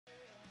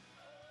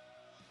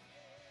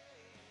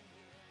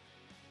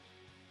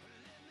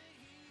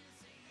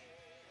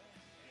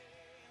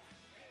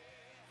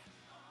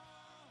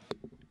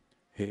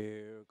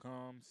Here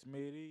comes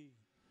Smitty.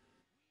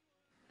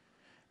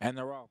 And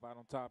they're off. Out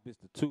on top is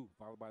the 2,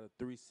 followed by the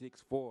 3,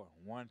 6, 4,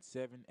 1,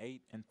 7,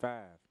 8, and 5.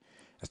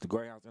 As the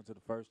Greyhounds enter the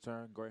first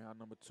turn, Greyhound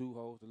number 2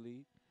 holds the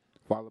lead,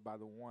 followed by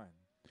the 1.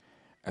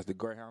 As the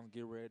Greyhounds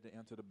get ready to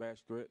enter the back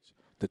stretch,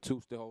 the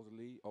 2 still holds the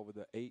lead over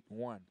the 8,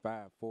 1,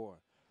 5, 4,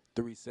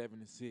 3, 7,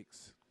 and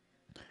 6.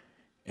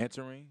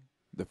 Entering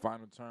the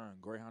final turn,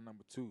 Greyhound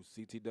number 2,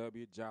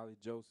 CTW Jolly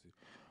Joseph,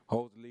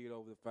 holds the lead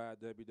over the 5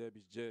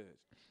 WW's Judge.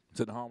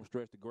 To the home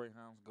stretch, the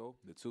Greyhounds go.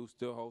 The 2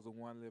 still holds a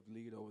 1 left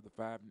lead over the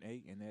 5 and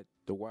 8, and at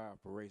the wire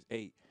for race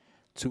 8,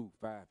 2,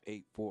 5,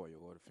 8, 4. You'll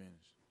go to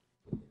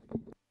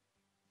finish.